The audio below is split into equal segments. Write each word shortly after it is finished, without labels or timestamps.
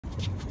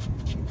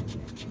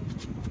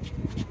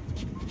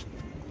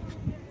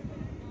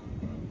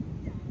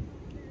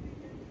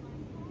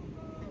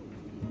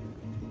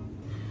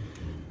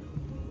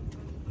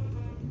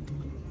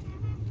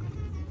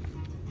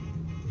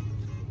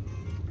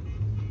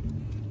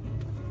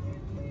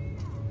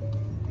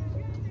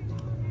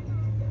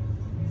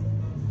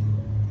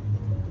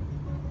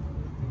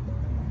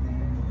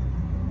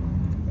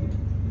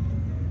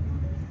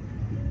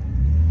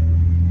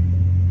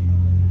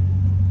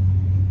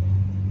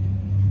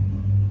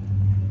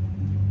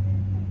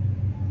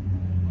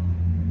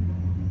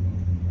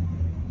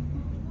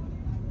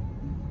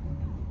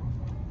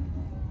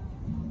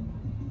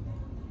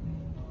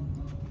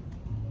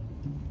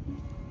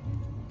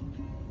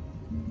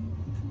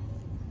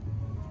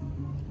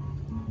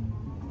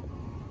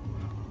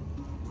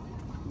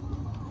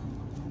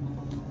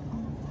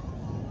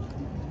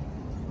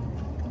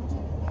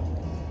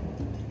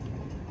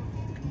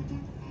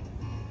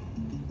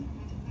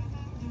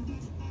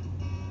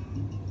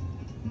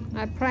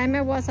A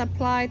primer was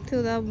applied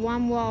to the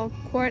one-wall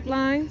court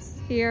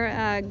lines here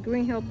at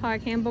Green Hill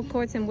Park Handball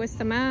Courts in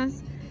Worcester,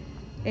 Mass.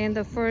 And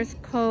the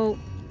first coat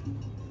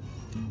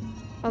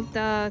of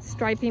the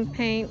striping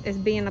paint is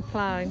being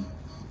applied.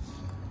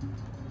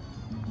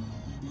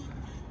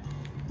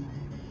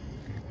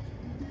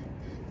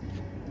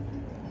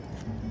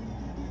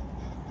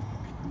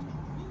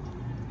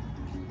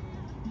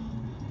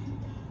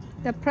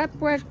 The prep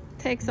work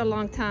takes a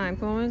long time,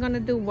 but we're going to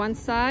do one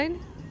side.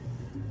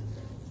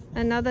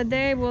 Another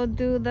day we'll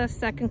do the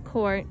second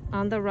court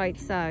on the right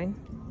side.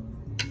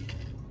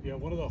 Yeah,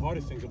 one of the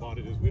hardest things about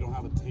it is we don't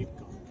have a tape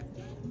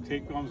gun.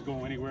 Tape guns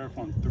go anywhere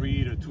from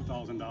 $3,000 to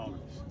 $2,000,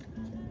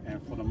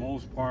 and for the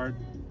most part,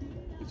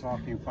 you're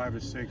talking 5 or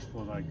 6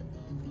 for like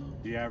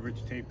the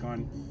average tape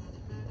gun.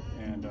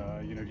 And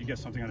you know, if you get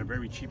something at a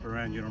very cheaper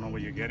end, you don't know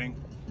what you're getting.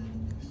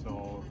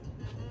 So,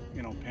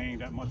 you know, paying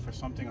that much for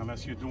something,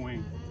 unless you're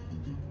doing,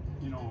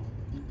 you know,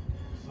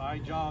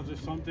 side jobs or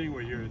something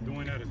where you're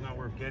doing that, it's not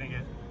worth getting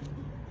it.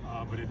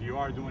 But if you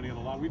are doing it a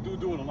lot, we do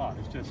it a lot.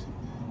 It's just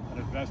an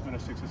investment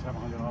of $600 or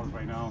 $700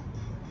 right now.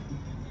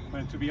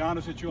 And to be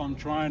honest with you, I'm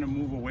trying to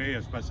move away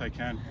as best I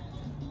can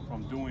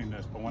from doing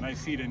this. But when I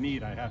see the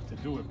need, I have to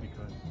do it,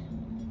 because,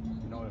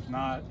 you know, if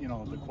not, you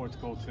know, the courts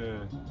go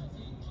to,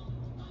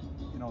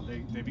 you know,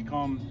 they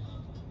become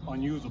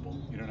unusable,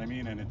 you know what I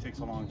mean? And it takes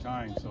a long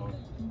time, so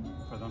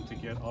for them to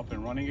get up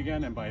and running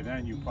again, and by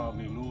then you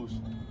probably lose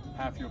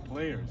half your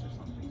players or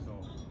something.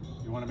 So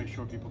you want to make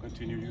sure people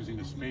continue using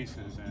the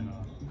spaces, and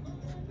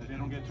that they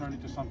don't get turned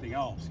into something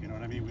else, you know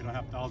what I mean? We don't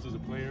have thousands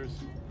of players,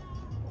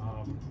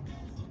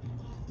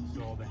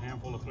 so the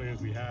handful of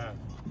players we have,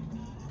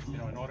 you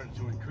know, in order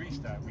to increase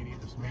that, we need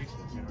the spaces,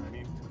 you know what I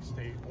mean, to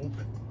stay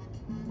open,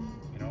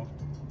 you know,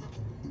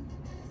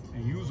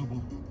 and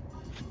usable.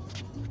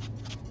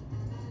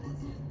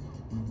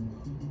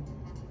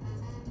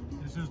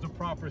 This is the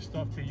proper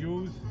stuff to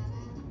use.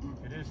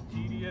 It is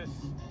tedious.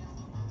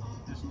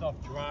 This stuff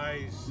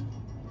dries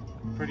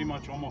pretty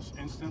much almost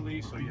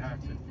instantly, so you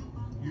have to,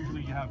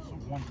 usually you have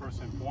one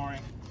person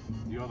pouring,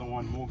 the other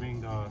one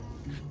moving the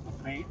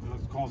paint.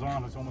 It goes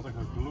on, it's almost like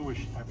a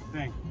bluish type of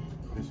thing,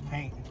 but it's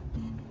paint,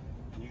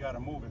 and you got to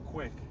move it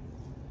quick.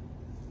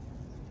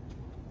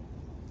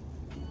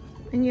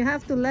 And you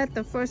have to let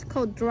the first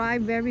coat dry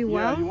very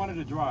well? Yeah, you want it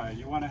to dry.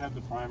 You want to have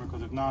the primer,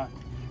 because if not,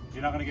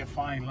 you're not going to get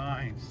fine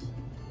lines.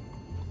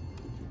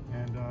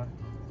 And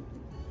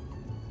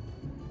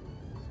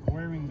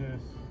wearing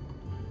this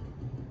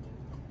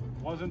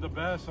wasn't the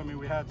best. I mean,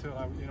 we had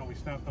to, you know, we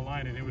snapped the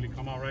line and it didn't really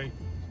come out right.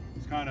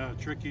 It's kind of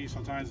tricky.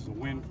 Sometimes the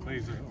wind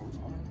plays,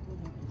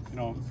 you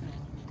know,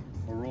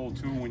 a role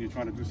too when you're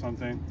trying to do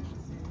something.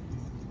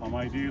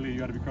 Ideally, you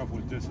got to be careful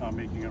with this, not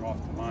making it off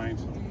the line.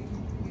 So,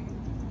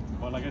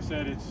 but like I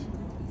said,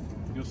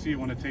 you'll see it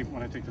when I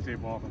take the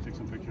tape off and take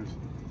some pictures.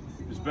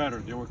 It's better.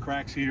 There were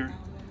cracks here,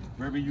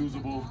 very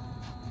usable.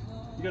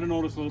 You got to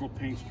notice the little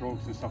paint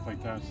strokes and stuff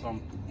like that.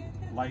 Some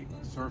light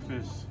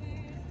surface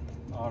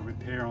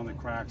repair on the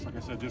cracks. Like I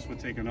said, this would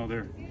take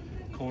another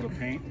coat of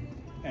paint.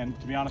 And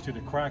to be honest with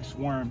you, the cracks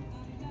weren't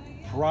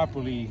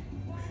properly,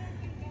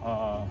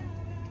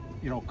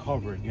 you know,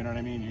 covered. You know what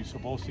I mean? You're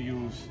supposed to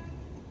use,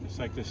 it's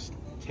like this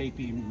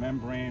tapey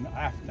membrane.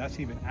 That's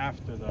even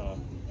after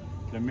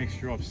the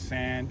mixture of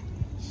sand,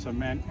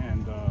 cement,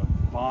 and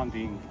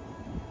bonding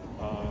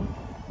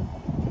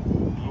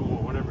glue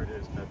or whatever it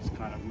is that's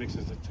kind of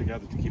mixes it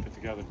together to keep it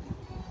together.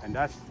 And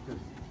that's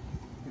just,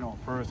 you know,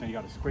 first, and you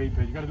got to scrape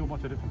it. You got to do a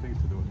bunch of different things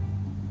to do it.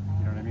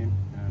 You know what I mean?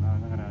 And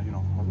I'm gonna, you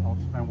know, I'll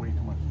spend way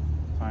too much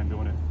time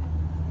doing it.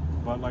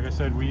 But like I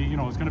said, you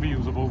know, it's gonna be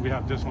usable. We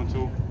have this one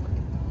too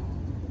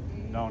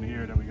down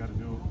here that we got to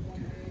do.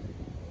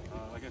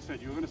 Like I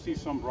said, you're gonna see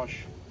some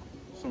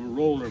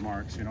roller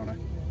marks. You know, that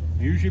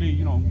usually,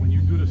 you know, when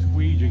you do the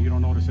squeegee, you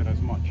don't notice it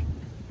as much.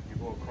 You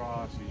go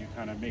across and you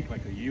kind of make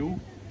like a U,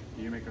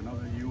 and you make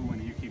another U,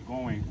 and you keep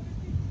going,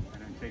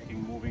 and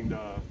then moving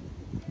the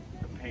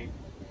paint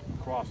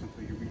across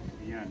until you reach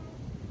the end.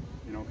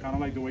 You know, kind of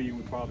like the way you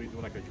would probably do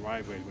like a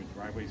driveway with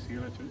driveway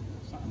sealer,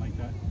 something like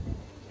that.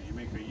 So you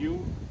make a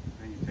U,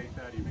 then you take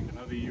that, you make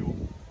another U,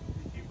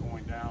 you keep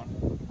going down.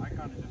 I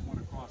kind of just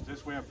went across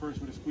this way at first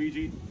with a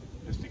squeegee,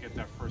 just to get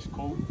that first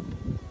coat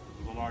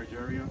of a large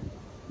area.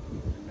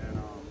 And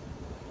then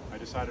I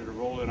decided to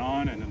roll it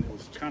on, and then it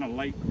was kind of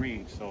light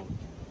green, so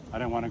I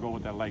didn't want to go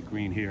with that light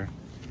green here.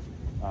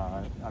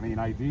 I mean,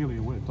 ideally,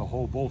 with the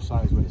whole both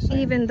sides were the same.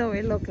 Even though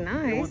it looked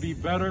nice. It would be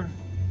better,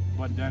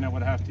 but then it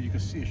would have to, you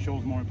can see it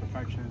shows more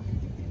imperfections,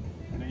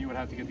 and then you would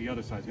have to get the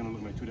other side. It's going to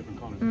look like two different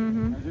colors.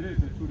 As it is,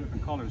 they're two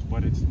different colors,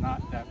 but it's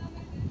not that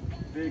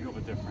big of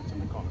a difference in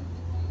the color.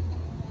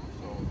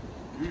 So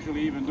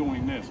usually even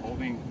doing this,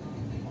 holding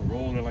a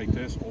roller like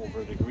this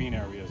over the green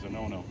area is a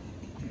no-no,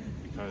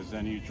 because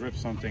then you drip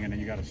something and then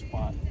you got a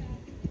spot,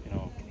 you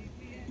know,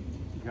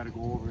 you got to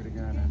go over it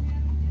again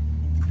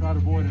and try to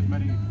avoid as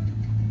many,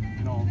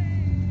 you know,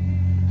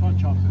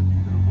 touch-ups as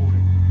you can avoid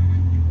it.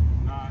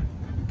 Not,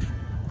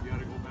 you got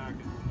to go back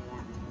and do more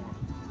and do more.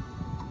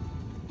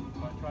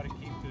 So I try to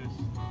keep this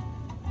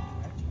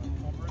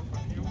covered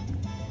for you.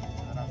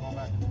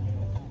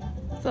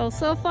 So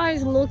far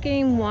it's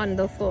looking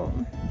wonderful.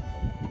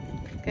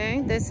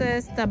 Okay, this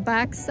is the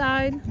back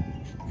side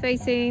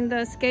facing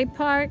the skate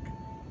park,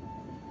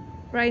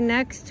 right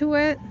next to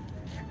it.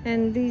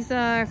 And these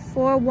are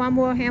 4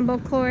 one-wall handball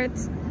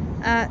courts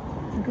at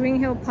Green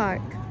Hill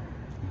Park.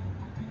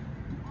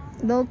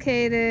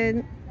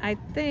 Located, I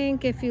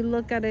think if you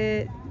look at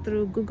it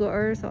through Google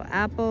Earth or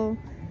Apple,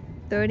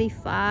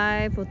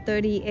 35 or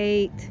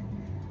 38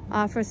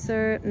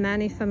 Officer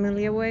Manny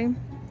Familiar Way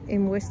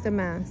in Worcester,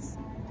 Mass.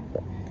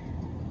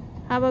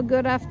 Have a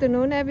good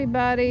afternoon,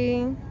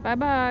 everybody.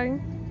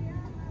 Bye-bye.